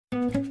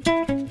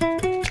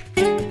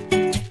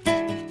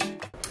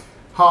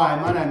Hi,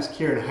 my name's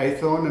Kieran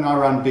Haythorne and I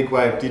run Big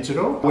Wave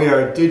Digital. We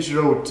are a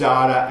digital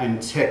data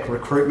and tech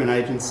recruitment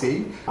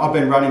agency. I've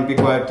been running Big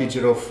Wave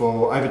Digital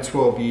for over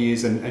 12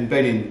 years and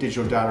been in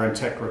digital data and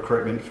tech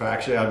recruitment for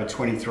actually over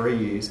 23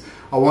 years.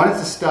 I wanted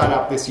to start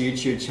up this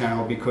YouTube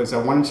channel because I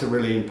wanted to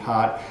really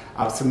impart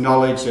some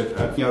knowledge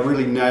of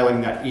really nailing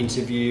that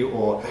interview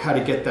or how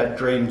to get that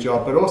dream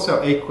job, but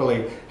also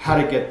equally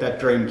how to get that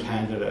dream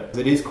candidate.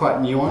 It is quite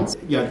nuanced.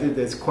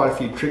 There's quite a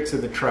few tricks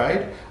of the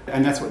trade,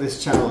 and that's what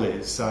this channel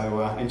is.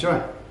 So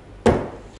enjoy.